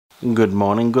Good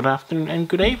morning, good afternoon, and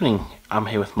good evening. I'm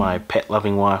here with my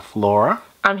pet-loving wife, Laura.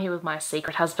 I'm here with my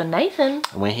secret husband, Nathan.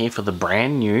 And we're here for the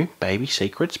brand new Baby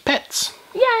Secrets Pets.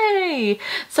 Yay!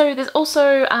 So there's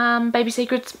also Baby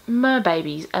Secrets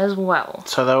Merbabies as well.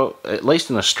 So they were, at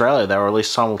least in Australia, they were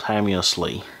released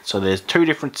simultaneously. So there's two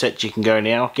different sets you can go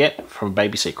now get from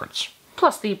Baby Secrets.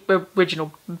 Plus the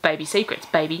original Baby Secrets,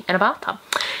 baby and a bathtub.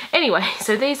 Anyway,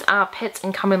 so these are pets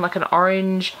and come in like an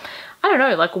orange, I don't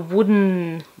know, like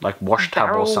wooden... Like wash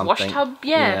tub or something. Wash tub,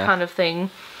 yeah, kind of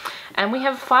thing. And we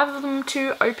have 5 of them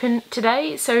to open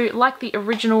today. So like the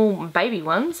original baby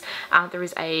ones, there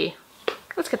is a...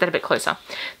 Let's get that a bit closer.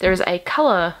 There is a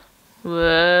colour...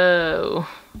 Whoa...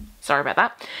 Sorry about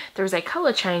that. There is a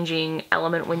colour changing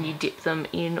element when you dip them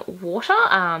in water.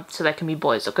 So they can be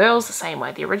boys or girls, the same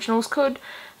way the originals could.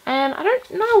 And I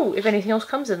don't know if anything else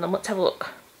comes in them. Let's have a look.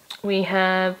 We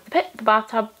have the pet, the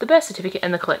bathtub, the birth certificate,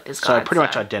 and the collector's guide. So pretty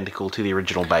much identical to the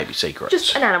original Baby Secrets.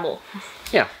 Just an animal.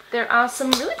 Yeah. There are some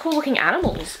really cool looking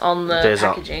animals on the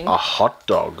packaging. There's a hot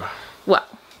dog. Well,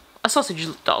 a sausage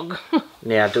dog.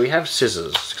 Now, do we have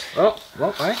scissors? Oh,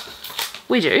 what way?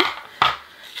 We do.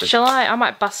 Shall I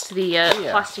might bust the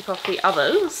plastic off the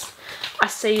others. I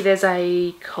see there's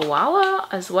a koala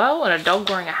as well and a dog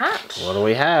wearing a hat. What do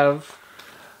we have?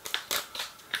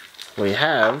 We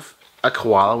have a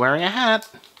koala wearing a hat.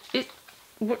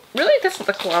 Really? That's not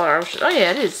the koala. Oh yeah,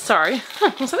 it is. Sorry. So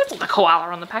that's not the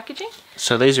koala on the packaging.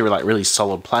 So these are like really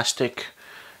solid plastic.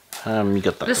 You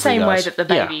got the same way that the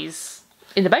babies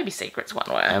in the Baby Secrets one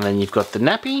were. And then you've got the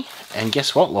nappy. And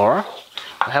guess what, Laura?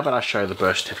 How about I show the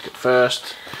birth certificate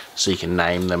first, so you can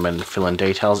name them and fill in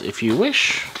details if you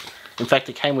wish. In fact,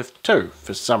 it came with 2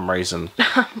 for some reason.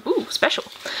 Ooh, special.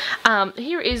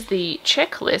 Here is the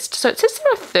checklist. So it says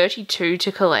there are 32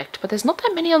 to collect, but there's not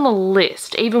that many on the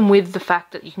list, even with the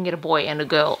fact that you can get a boy and a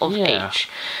girl of each.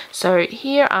 So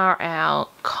here are our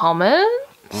comments.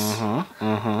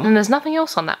 And there's nothing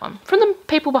else on that one. From the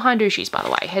people behind Ooshies, by the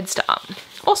way. Head start.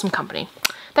 Awesome company.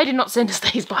 They did not send us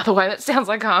these, by the way. That sounds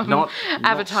like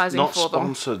advertising not for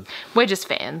them. Sponsored. We're just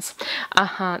fans.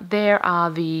 There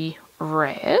are the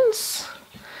rares.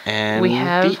 And we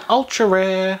have the ultra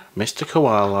rare Mr.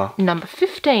 Koala. Number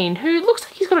 15, who looks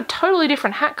like he's got a totally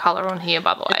different hat colour on here,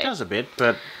 by the way. It does a bit,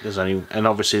 but there's only... And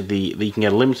obviously you can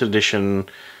get a limited edition...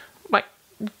 Like,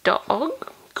 dog?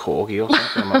 Corgi or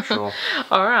something, I'm not sure.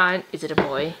 Alright, is it a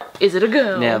boy? Is it a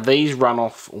girl? Now, these run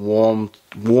off warm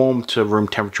to room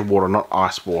temperature water, not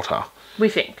ice water. We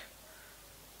think.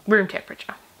 Room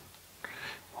temperature.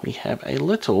 We have a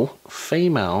little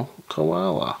female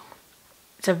koala.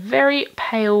 It's a very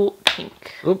pale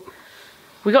pink. Oop.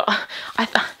 We got... I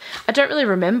don't really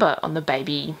remember on the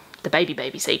baby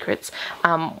secrets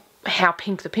how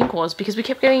pink the pink was, because we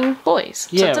kept getting boys.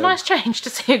 So it's a nice change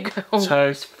to see a girl.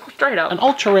 So straight up. An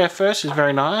ultra rare first is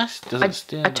very nice.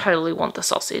 I totally want the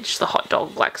sausage, the hot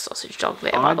dog, like sausage dog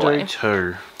there, by the way. I do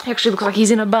too. He actually looks like he's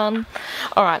in a bun.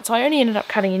 Alright, so I only ended up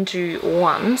cutting into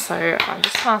one, so I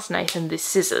just passed Nathan the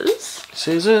scissors.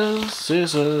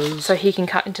 Scissors. So he can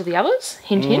cut into the others.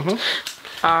 Hint, hint.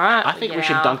 Alright. I think we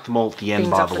should dunk them all at the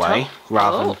end, by the way,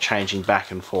 rather than changing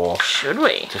back and forth. Should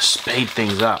we? To speed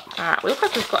things up. Alright, we look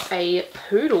like we've got a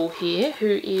poodle here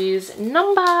who is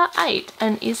number 8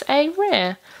 and is a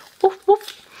rare. Woof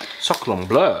woof. Soclon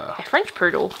Bleu. A French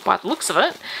poodle, by the looks of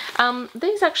it.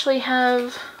 These actually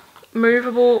have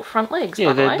movable front legs,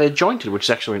 by the way. They're jointed, which is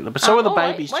actually... But so are the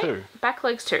babies too. Back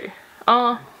legs too.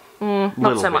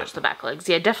 Not so much the back legs.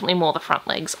 Yeah, definitely more the front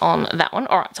legs on that one.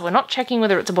 Alright, so we're not checking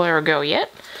whether it's a boy or a girl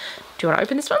yet. Do you want to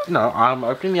open this one? No, I'm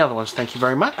opening the other ones. Thank you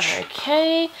very much.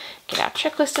 Okay. Get our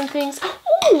checklist and things.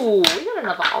 Ooh, we got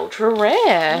another ultra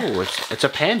rare. Ooh, it's a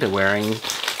panda wearing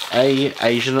a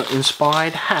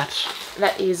Asian-inspired hat.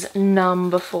 That is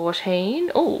number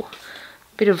 14. Ooh,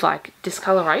 bit of like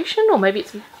discoloration, or maybe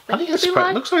it's... I think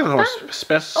it looks like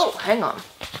it's... Oh, hang on.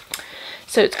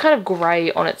 So it's kind of grey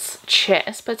on its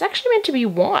chest, but it's actually meant to be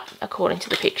white, according to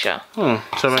the picture.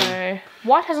 So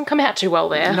white hasn't come out too well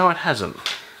there. No, it hasn't.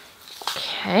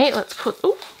 Okay, let's put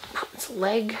its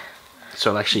leg. So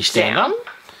it'll actually stand up.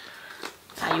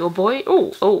 Are you a boy?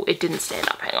 Oh, it didn't stand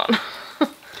up. Hang on.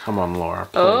 Come on, Laura,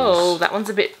 please. Oh, that one's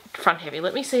a bit front heavy.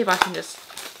 Let me see if I can just...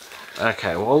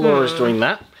 Okay, while Laura's doing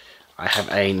that, I have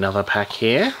another pack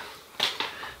here.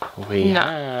 We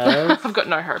have... I've got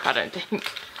no hope, I don't think.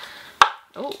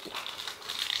 Oh,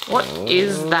 what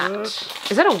is that?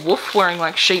 Is that a wolf wearing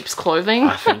like sheep's clothing?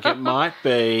 I think it might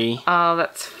be. Oh,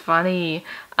 that's funny.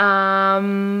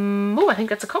 Oh, I think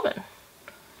that's a common.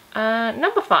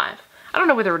 Number 5. I don't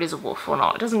know whether it is a wolf or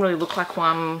not. It doesn't really look like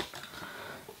one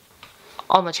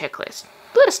on the checklist.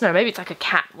 Let us know. Maybe it's like a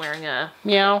cat wearing a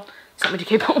meow Something to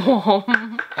keep it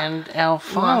warm. And our Last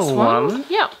final one.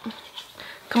 Yep.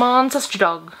 Come on, sausage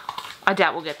dog. I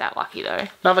doubt we'll get that lucky though.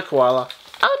 Another koala.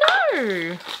 Oh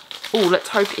no! Oh, let's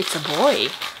hope it's a boy.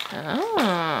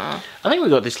 Ah. I think we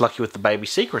got this lucky with the baby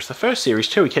secrets. The first series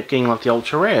too, we kept getting like the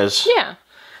ultra rares. Yeah.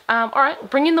 Alright,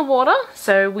 bring in the water.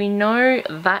 So we know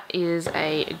that is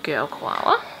a girl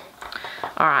koala.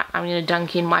 Alright, I'm going to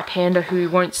dunk in my panda who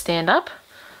won't stand up.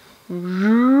 We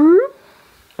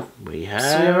Swim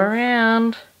have...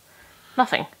 around.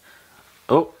 Nothing.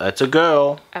 Oh, that's a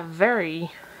girl. A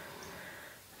very,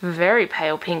 very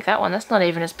pale pink. That one, that's not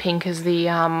even as pink as the,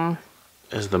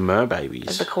 As the mer babies.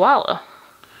 as the koala.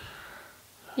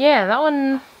 Yeah, that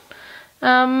one,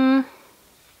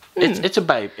 It's a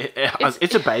baby.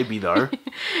 It's a baby though.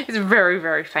 it's very,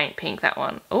 very faint pink, that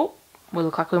one. Oh, we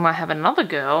look like we might have another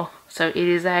girl. So it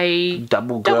is a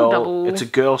Double girl. double. It's a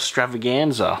girl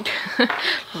extravaganza.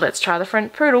 Let's try the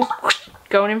French poodle.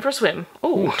 Going in for a swim.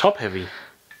 Ooh, Ooh. top heavy.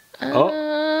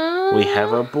 Oh, we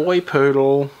have a boy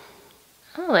poodle.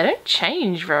 Oh, they don't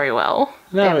change very well.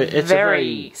 No, They're it's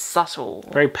very subtle.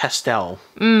 very pastel.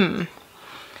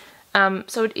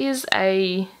 So it is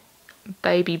a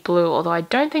baby blue, although I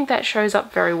don't think that shows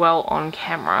up very well on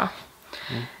camera.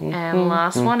 And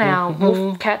last one, our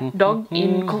wolf cat dog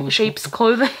in sheep's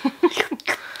clothing.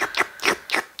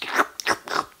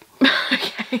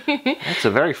 Okay. That's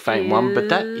a very faint one, but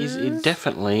that is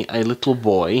definitely a little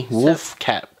boy, wolf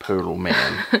cat poodle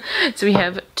man. So we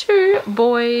have 2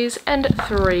 boys and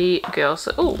 3 girls.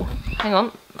 So, oh, hang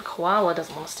on. The koala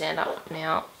doesn't want to stand up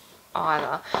now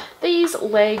either. These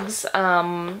legs,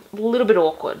 a little bit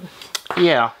awkward.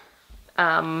 Yeah,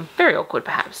 Very awkward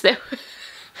perhaps.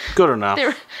 good enough.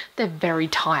 They're very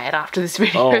tired after this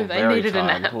video. Oh, they very needed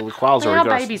tired. a nap. Well, the koala's They already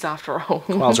are got babies after all.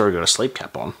 koala's already got a sleep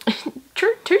cap on.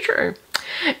 True, too true.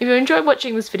 If you enjoyed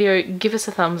watching this video, give us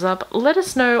a thumbs up. Let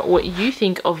us know what you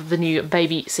think of the new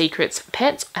Baby Secrets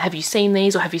pets. Have you seen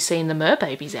these or have you seen the mer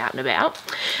babies out and about?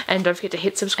 And don't forget to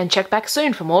hit subscribe and check back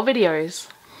soon for more videos.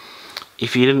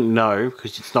 If you didn't know,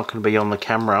 because it's not going to be on the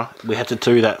camera, we had to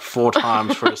do that 4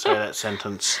 times for her to say that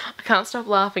sentence. I can't stop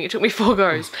laughing. It took me 4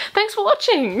 goes. Thanks for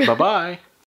watching. Bye-bye.